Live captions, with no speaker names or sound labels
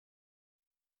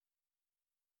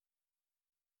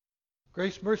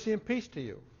Grace, mercy, and peace to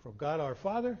you from God our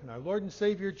Father and our Lord and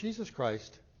Savior Jesus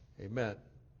Christ. Amen.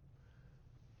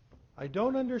 I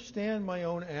don't understand my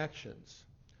own actions,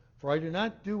 for I do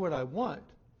not do what I want,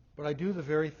 but I do the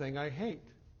very thing I hate.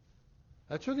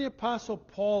 That's where the Apostle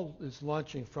Paul is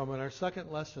launching from in our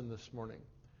second lesson this morning.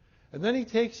 And then he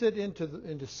takes it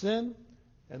into sin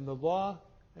and the law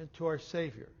and to our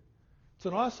Savior. It's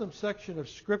an awesome section of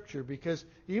Scripture because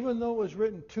even though it was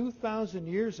written 2,000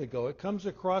 years ago, it comes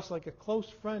across like a close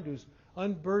friend who's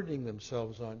unburdening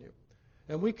themselves on you.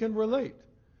 And we can relate.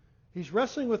 He's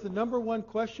wrestling with the number one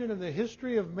question in the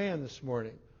history of man this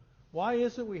morning. Why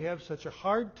is it we have such a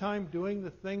hard time doing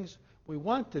the things we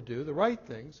want to do, the right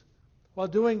things, while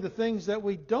doing the things that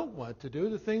we don't want to do,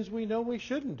 the things we know we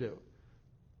shouldn't do?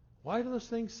 Why do those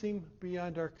things seem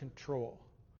beyond our control?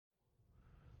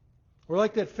 We're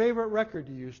like that favorite record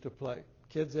you used to play.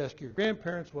 Kids ask your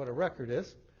grandparents what a record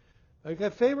is. Like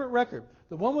that favorite record,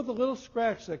 the one with the little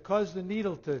scratch that caused the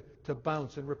needle to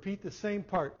bounce and repeat the same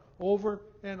part over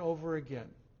and over again.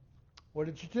 What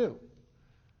did you do?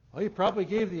 Well, you probably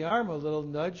gave the arm a little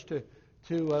nudge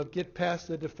to get past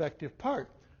the defective part.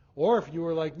 Or if you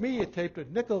were like me, you taped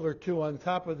a nickel or two on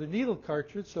top of the needle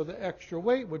cartridge so the extra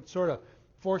weight would sort of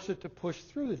force it to push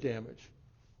through the damage.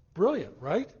 Brilliant,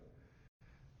 right?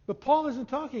 But Paul isn't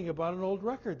talking about an old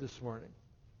record this morning.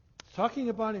 He's talking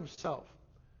about himself.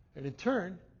 And in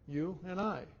turn, you and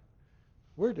I.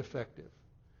 We're defective.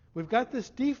 We've got this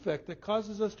defect that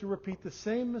causes us to repeat the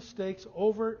same mistakes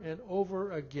over and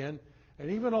over again,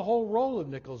 and even a whole roll of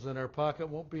nickels in our pocket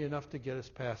won't be enough to get us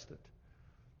past it.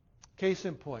 Case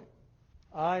in point,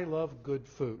 I love good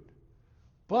food.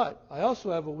 But I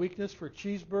also have a weakness for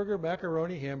cheeseburger,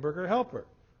 macaroni, hamburger, helper.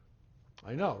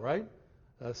 I know, right?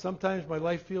 Sometimes my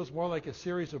life feels more like a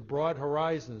series of broad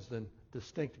horizons than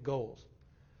distinct goals.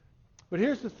 But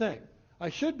here's the thing. I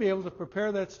should be able to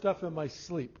prepare that stuff in my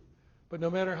sleep. But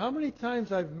no matter how many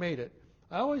times I've made it,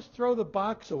 I always throw the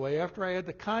box away after I add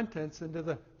the contents into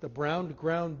the browned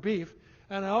ground beef,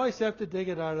 and I always have to dig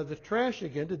it out of the trash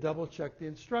again to double check the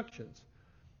instructions.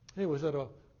 Hey, was it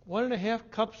 1.5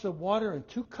 cups of water and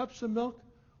 2 cups of milk,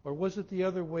 or was it the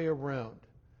other way around?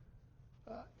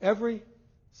 Every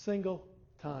single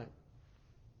time.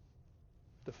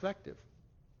 Defective.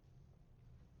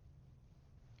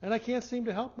 And I can't seem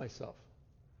to help myself.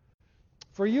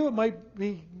 For you, it might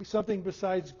be something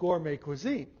besides gourmet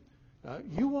cuisine.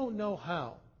 You won't know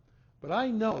how, but I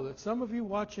know that some of you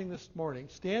watching this morning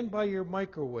stand by your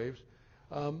microwaves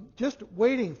just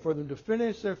waiting for them to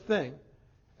finish their thing,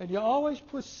 and you always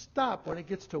push stop when it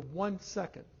gets to 1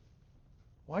 second.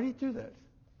 Why do you do that?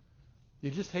 You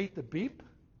just hate the beep?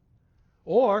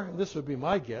 Or, and this would be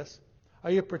my guess, are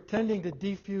you pretending to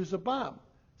defuse a bomb,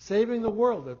 saving the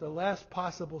world at the last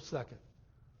possible second?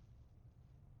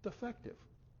 Defective.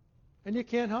 And you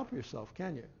can't help yourself,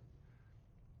 can you?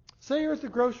 Say you're at the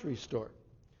grocery store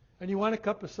and you want a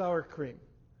cup of sour cream,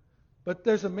 but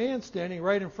there's a man standing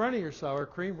right in front of your sour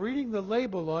cream reading the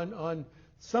label on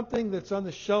something that's on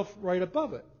the shelf right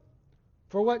above it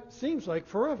for what seems like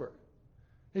forever.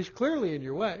 He's clearly in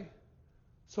your way.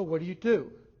 So what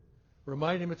do?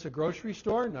 Remind him it's a grocery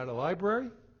store, not a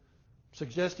library?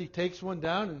 Suggest he takes one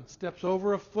down and steps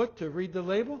over a foot to read the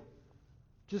label?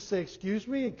 Just say, excuse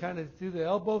me, and kind of do the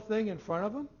elbow thing in front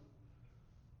of him?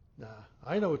 Nah,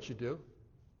 I know what you do.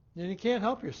 And you can't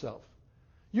help yourself.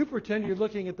 You pretend you're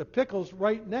looking at the pickles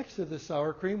right next to the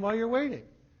sour cream while you're waiting.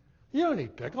 You don't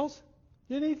need pickles.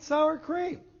 You need sour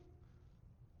cream.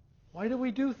 Why do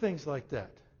we do things like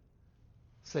that?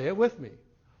 Say it with me.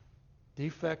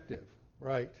 Defective.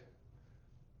 Right.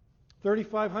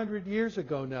 3,500 years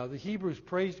ago now, the Hebrews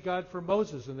praised God for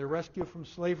Moses and their rescue from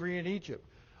slavery in Egypt,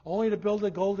 only to build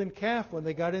a golden calf when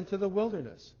they got into the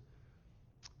wilderness,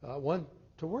 one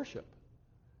to worship.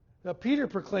 Now, Peter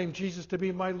proclaimed Jesus to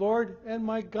be my Lord and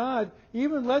my God,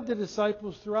 even led the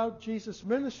disciples throughout Jesus'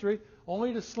 ministry,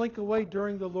 only to slink away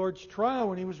during the Lord's trial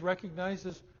when he was recognized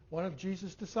as one of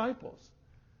Jesus' disciples.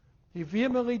 He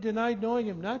vehemently denied knowing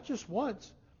him not just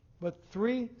once, but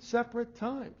 3 separate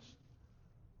times.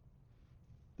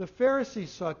 The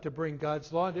Pharisees sought to bring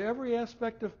God's law into every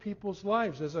aspect of people's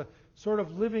lives as a sort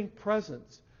of living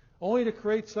presence, only to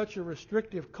create such a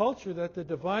restrictive culture that the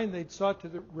divine they'd sought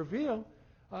to reveal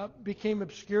became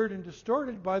obscured and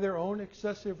distorted by their own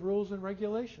excessive rules and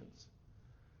regulations.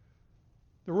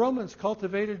 The Romans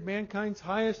cultivated mankind's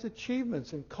highest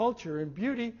achievements in culture and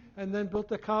beauty and then built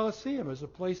the Colosseum as a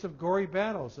place of gory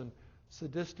battles and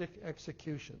sadistic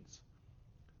executions.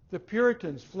 The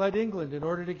Puritans fled England in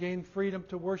order to gain freedom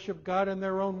to worship God in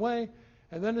their own way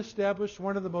and then established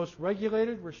one of the most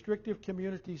regulated, restrictive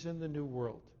communities in the New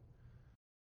World.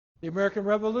 The American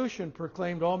Revolution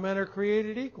proclaimed all men are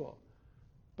created equal,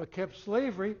 but kept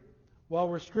slavery while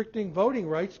restricting voting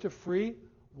rights to free,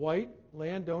 white,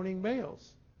 land-owning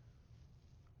males.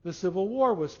 The Civil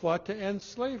War was fought to end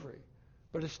slavery,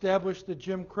 but established the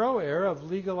Jim Crow era of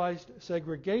legalized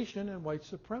segregation and white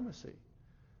supremacy.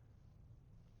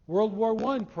 World War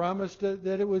I promised that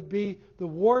it would be the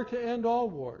war to end all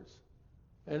wars,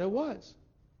 and it was,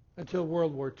 until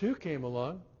World War II came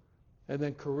along, and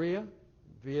then Korea,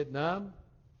 Vietnam,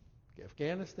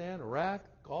 Afghanistan, Iraq,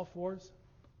 Gulf Wars.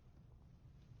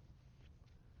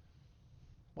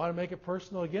 Want to make it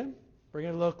personal again? Bring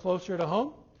it a little closer to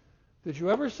home? Did you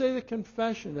ever say the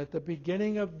confession at the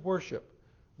beginning of worship?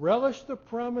 Relish the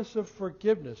promise of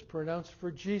forgiveness pronounced for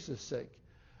Jesus' sake.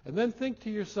 And then think to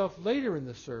yourself later in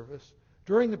the service,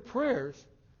 during the prayers,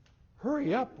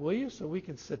 hurry up, will you, so we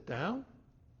can sit down?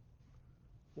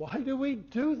 Why do we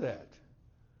do that?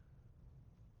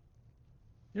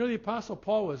 You know, the Apostle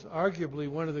Paul was arguably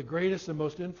one of the greatest and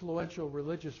most influential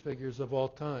religious figures of all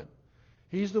time.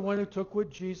 He's the one who took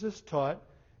what Jesus taught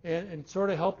and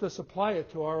sort of helped us apply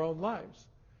it to our own lives.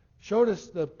 Showed us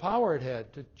the power it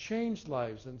had to change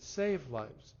lives and save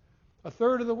lives. A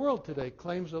third of the world today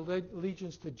claims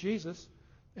allegiance to Jesus,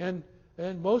 and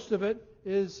most of it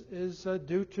is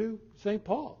due to St.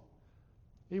 Paul.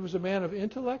 He was a man of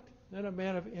intellect and a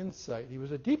man of insight. He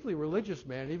was a deeply religious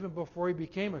man even before he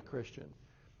became a Christian.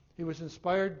 He was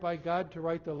inspired by God to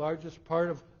write the largest part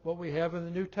of what we have in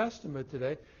the New Testament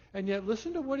today. And yet,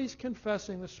 listen to what he's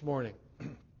confessing this morning.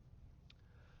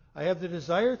 I have the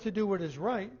desire to do what is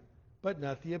right, but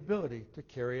not the ability to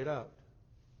carry it out.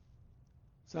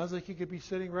 Sounds like he could be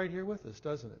sitting right here with us,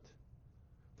 doesn't it?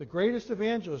 The greatest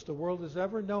evangelist the world has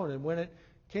ever known, and when it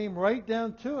came right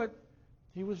down to it,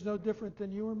 he was no different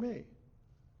than you or me.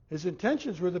 His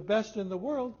intentions were the best in the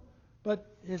world, but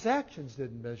his actions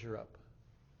didn't measure up.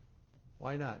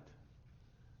 Why not?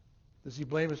 Does he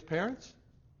blame his parents?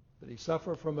 Did he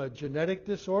suffer from a genetic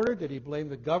disorder? Did he blame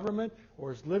the government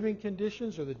or his living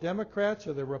conditions or the Democrats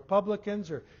or the Republicans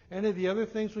or any of the other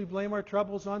things we blame our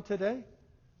troubles on today?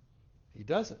 He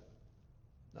doesn't.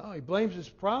 No, he blames his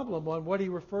problem on what he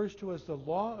refers to as the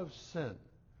law of sin.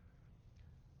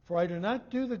 For I do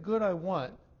not do the good I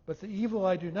want, but the evil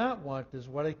I do not want is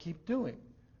what I keep doing.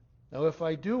 Now if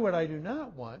I do what I do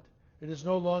not want, it is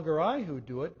no longer I who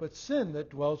do it, but sin that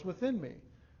dwells within me.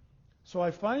 So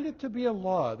I find it to be a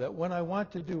law that when I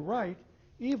want to do right,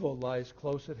 evil lies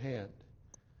close at hand.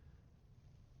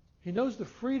 He knows the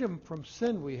freedom from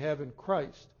sin we have in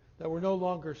Christ, that we're no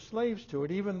longer slaves to it,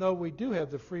 even though we do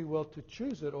have the free will to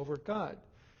choose it over God.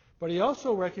 But he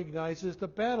also recognizes the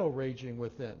battle raging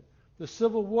within, the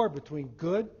civil war between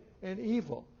good and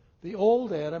evil, the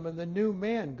old Adam and the new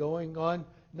man going on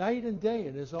night and day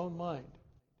in his own mind.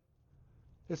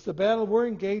 It's the battle we're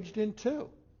engaged in too.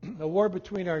 A war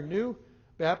between our new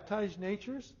baptized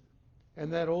natures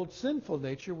and that old sinful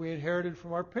nature we inherited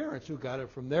from our parents, who got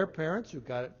it from their parents, who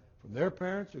got it from their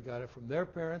parents, who got it from their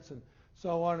parents, and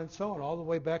so on, all the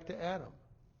way back to Adam.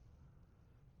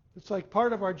 It's like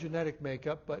part of our genetic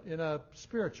makeup, but in a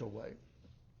spiritual way.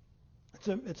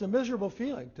 It's a miserable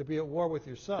feeling to be at war with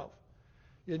yourself.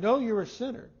 You know you're a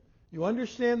sinner. You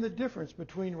understand the difference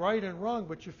between right and wrong,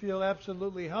 but you feel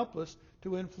absolutely helpless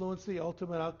to influence the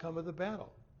ultimate outcome of the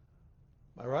battle.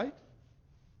 Am I right?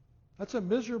 That's a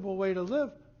miserable way to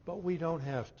live, but we don't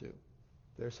have to.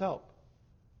 There's help.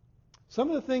 Some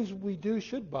of the things we do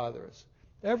should bother us.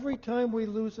 Every time we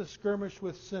lose a skirmish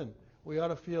with sin, we ought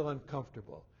to feel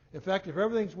uncomfortable. In fact, if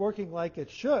everything's working like it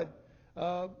should,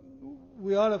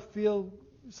 we ought to feel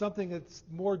something that's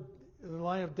more in the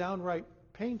line of downright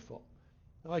painful,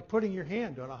 like putting your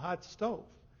hand on a hot stove.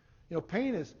 You know,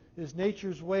 pain is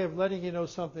nature's way of letting you know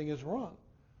something is wrong.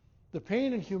 The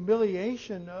pain and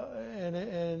humiliation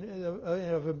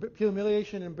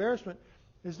humiliation and embarrassment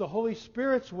is the Holy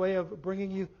Spirit's way of bringing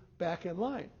you back in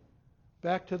line,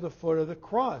 back to the foot of the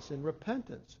cross in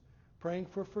repentance, praying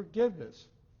for forgiveness,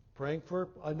 praying for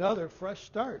another fresh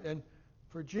start. And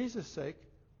for Jesus' sake,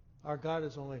 our God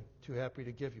is only too happy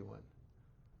to give you one.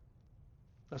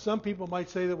 Now, some people might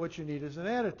say that what you need is an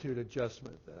attitude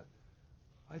adjustment.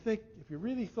 I think if you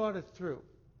really thought it through,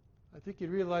 I think you'd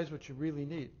realize what you really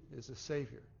need is a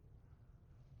Savior.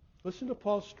 Listen to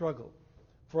Paul's struggle.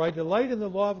 For I delight in the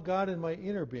law of God in my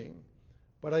inner being,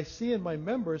 but I see in my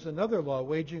members another law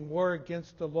waging war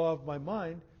against the law of my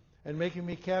mind and making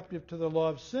me captive to the law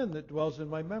of sin that dwells in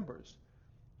my members.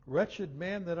 Wretched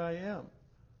man that I am,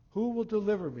 who will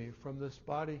deliver me from this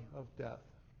body of death?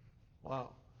 Wow.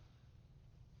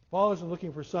 Paul isn't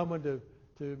looking for someone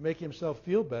to make himself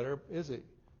feel better, is he?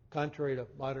 Contrary to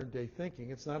modern day thinking,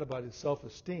 it's not about his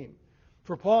self-esteem.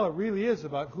 For Paul, it really is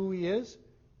about who he is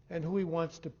and who he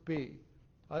wants to be.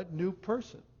 A new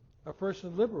person, a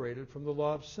person liberated from the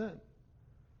law of sin.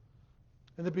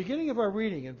 In the beginning of our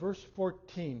reading, in verse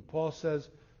 14, Paul says,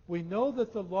 "We know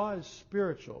that the law is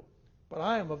spiritual, but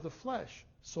I am of the flesh,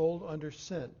 sold under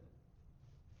sin."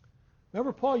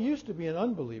 Remember, Paul used to be an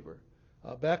unbeliever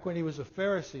back when he was a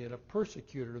Pharisee and a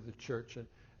persecutor of the church, and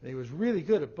he was really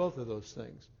good at both of those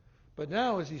things. But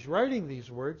now, as he's writing these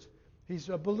words, he's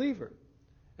a believer.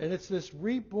 And it's this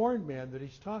reborn man that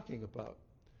he's talking about.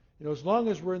 You know, as long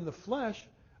as we're in the flesh,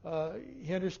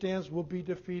 he understands we'll be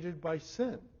defeated by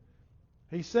sin.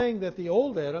 He's saying that the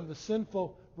old Adam, the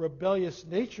sinful, rebellious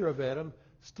nature of Adam,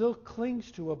 still clings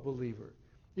to a believer,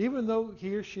 even though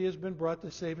he or she has been brought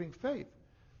to saving faith.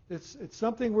 It's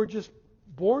something we're just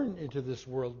born into this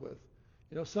world with.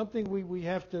 You know, something we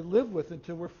have to live with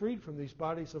until we're freed from these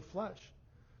bodies of flesh.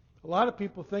 A lot of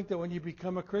people think that when you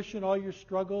become a Christian, all your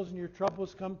struggles and your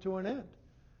troubles come to an end.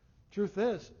 Truth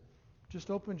is, it just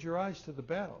opens your eyes to the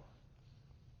battle.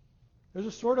 There's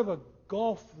a sort of a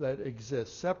gulf that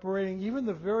exists, separating even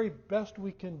the very best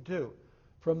we can do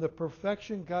from the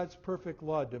perfection God's perfect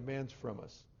law demands from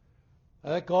us.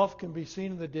 That gulf can be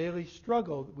seen in the daily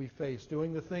struggle that we face,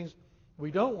 doing the things we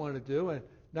don't want to do and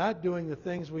not doing the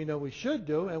things we know we should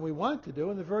do and we want to do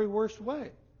in the very worst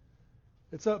way.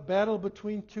 It's a battle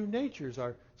between two natures,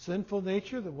 our sinful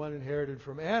nature, the one inherited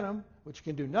from Adam, which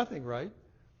can do nothing right,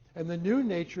 and the new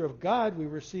nature of God we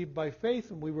received by faith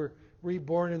when we were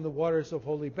reborn in the waters of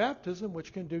holy baptism,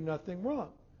 which can do nothing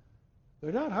wrong.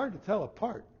 They're not hard to tell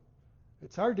apart.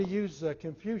 It's hard to use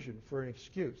confusion for an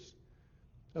excuse.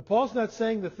 Now, Paul's not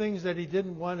saying the things that he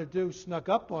didn't want to do snuck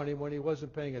up on him when he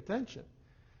wasn't paying attention.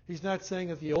 He's not saying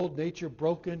that the old nature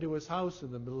broke into his house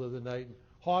in the middle of the night and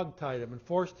hog-tied him and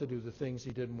forced to do the things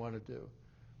he didn't want to do.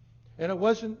 And it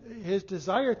wasn't his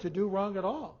desire to do wrong at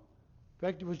all. In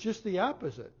fact, it was just the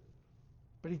opposite.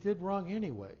 But he did wrong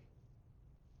anyway.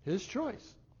 His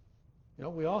choice. You know,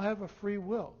 we all have a free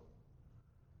will.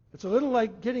 It's a little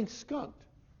like getting skunked.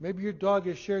 Maybe your dog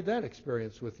has shared that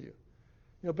experience with you.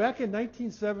 You know, back in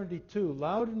 1972,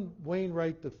 Loudon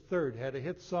Wainwright III had a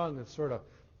hit song that's sort of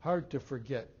hard to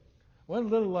forget. It went a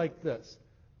little like this.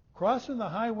 Crossing the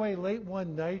highway late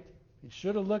one night, he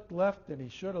should have looked left and he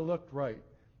should have looked right.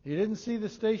 He didn't see the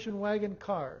station wagon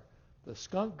car. The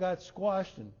skunk got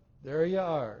squashed and there you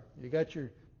are. You got your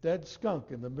dead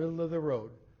skunk in the middle of the road,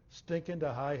 stinking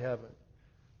to high heaven.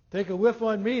 Take a whiff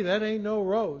on me, that ain't no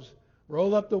rose.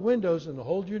 Roll up the windows and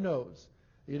hold your nose.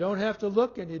 You don't have to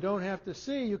look and you don't have to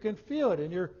see. You can feel it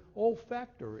in your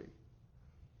olfactory.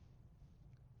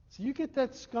 So you get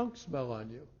that skunk smell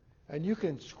on you. And you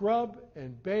can scrub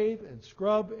and bathe and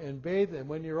scrub and bathe. And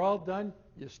when you're all done,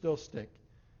 you still stink.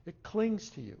 It clings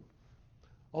to you.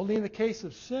 Only in the case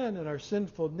of sin and our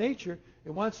sinful nature,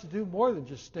 it wants to do more than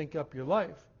just stink up your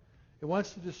life. It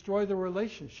wants to destroy the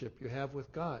relationship you have with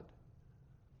God.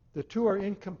 The two are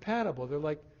incompatible. They're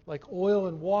like oil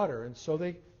and water, and so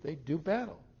they do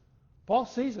battle. Paul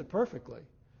sees it perfectly.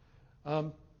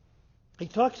 He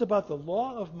talks about the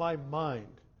law of my mind.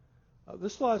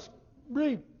 This law is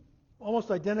really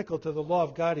almost identical to the law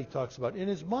of God he talks about. In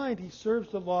his mind, he serves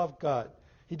the law of God.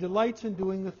 He delights in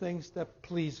doing the things that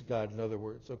please God, in other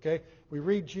words. Okay? We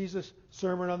read Jesus'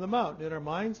 Sermon on the Mount. In our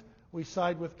minds, we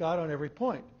side with God on every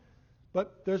point.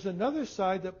 But there's another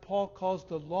side that Paul calls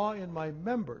the law in my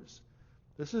members.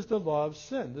 This is the law of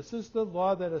sin. This is the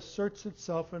law that asserts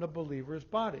itself in a believer's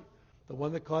body. The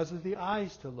one that causes the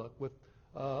eyes to look with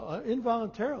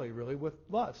involuntarily, really, with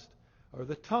lust. Or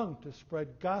the tongue to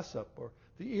spread gossip. Or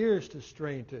the ears to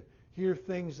strain to hear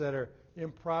things that are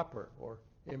improper or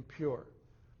impure.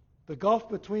 The gulf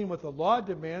between what the law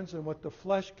demands and what the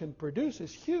flesh can produce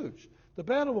is huge. The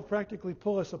battle will practically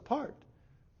pull us apart.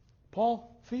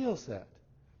 Paul feels that.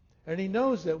 And he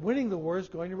knows that winning the war is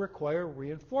going to require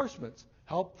reinforcements,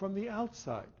 help from the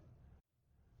outside.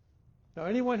 Now,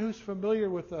 anyone who's familiar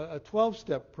with a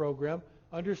 12-step program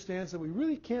understands that we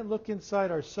really can't look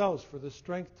inside ourselves for the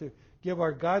strength to give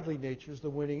our godly natures the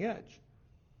winning edge.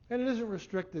 And it isn't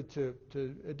restricted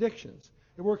to addictions.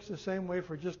 It works the same way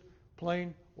for just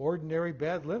plain, ordinary,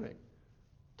 bad living.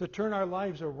 To turn our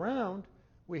lives around,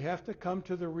 we have to come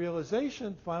to the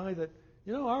realization finally that,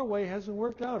 you know, our way hasn't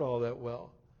worked out all that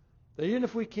well. That even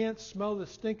if we can't smell the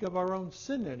stink of our own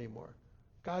sin anymore,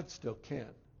 God still can.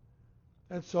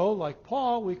 And so, like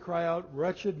Paul, we cry out,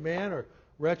 "Wretched man," or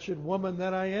 "Wretched woman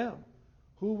that I am,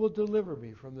 who will deliver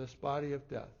me from this body of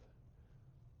death?"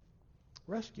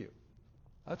 Rescue.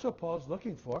 That's what Paul's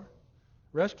looking for.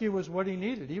 Rescue was what he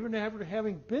needed, even after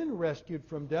having been rescued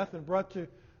from death and brought to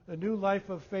a new life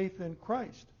of faith in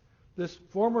Christ. this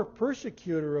former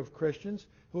persecutor of Christians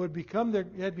who had become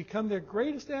their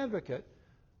greatest advocate,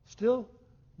 still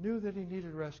knew that he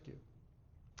needed rescue.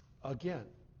 Again.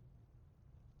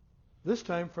 This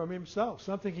time from himself,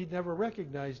 something he'd never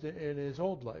recognized in his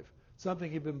old life,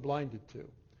 something he'd been blinded to.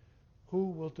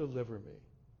 Who will deliver me?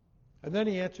 And then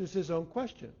he answers his own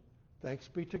question. Thanks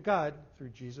be to God through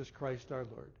Jesus Christ our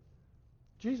Lord.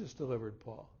 Jesus delivered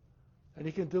Paul. And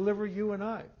he can deliver you and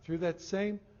I through that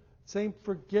same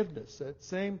forgiveness, that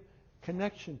same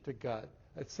connection to God,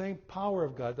 that same power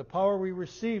of God, the power we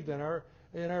received in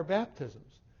our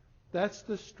baptisms. That's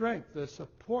the strength, the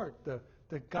support,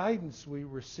 the guidance we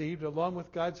received along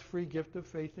with God's free gift of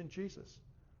faith in Jesus.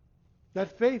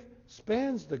 That faith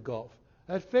spans the gulf.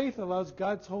 That faith allows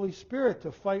God's Holy Spirit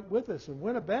to fight with us and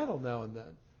win a battle now and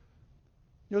then.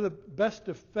 You know, the best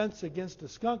defense against a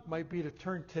skunk might be to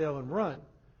turn tail and run.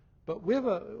 But we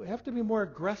have to be more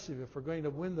aggressive if we're going to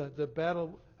win the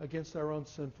battle against our own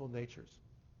sinful natures.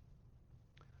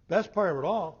 Best part of it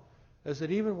all is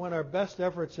that even when our best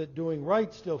efforts at doing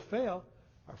right still fail,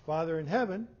 our Father in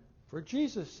heaven, for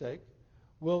Jesus' sake,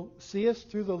 will see us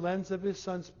through the lens of his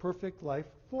Son's perfect life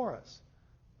for us.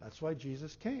 That's why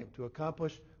Jesus came, to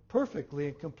accomplish perfectly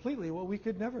and completely what we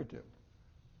could never do.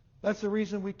 That's the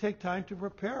reason we take time to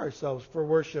prepare ourselves for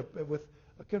worship with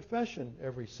a confession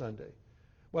every Sunday.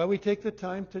 Why we take the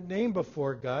time to name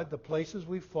before God the places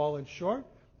we've fallen short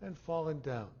and fallen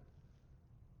down.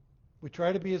 We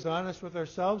try to be as honest with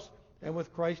ourselves and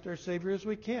with Christ our Savior as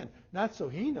we can. Not so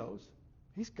he knows.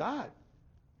 He's God.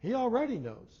 He already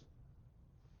knows.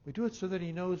 We do it so that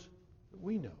he knows that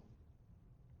we know.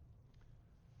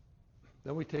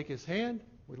 Then we take his hand.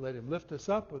 We let him lift us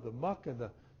up with the muck and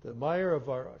the mire of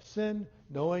our sin,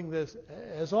 knowing this,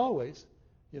 as always,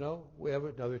 we have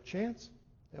another chance,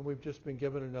 and we've just been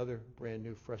given another brand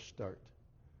new, fresh start.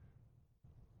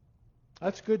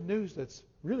 That's good news that's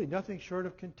really nothing short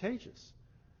of contagious.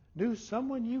 News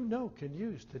someone you know can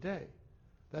use today.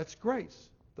 That's grace,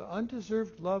 the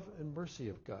undeserved love and mercy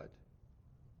of God.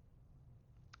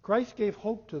 Christ gave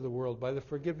hope to the world by the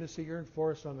forgiveness he earned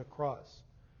for us on the cross.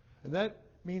 And that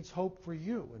means hope for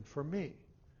you and for me.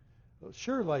 Well,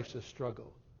 sure, life's a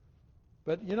struggle.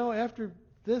 But, after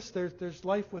this, there's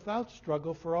life without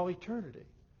struggle for all eternity.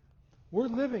 We're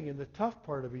living in the tough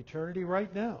part of eternity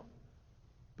right now.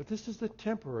 But this is the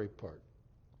temporary part,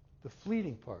 the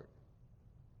fleeting part,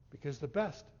 because the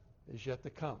best is yet to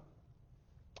come.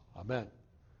 Amen.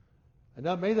 And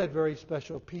now may that very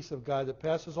special peace of God that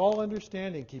passes all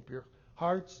understanding keep your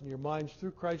hearts and your minds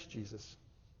through Christ Jesus.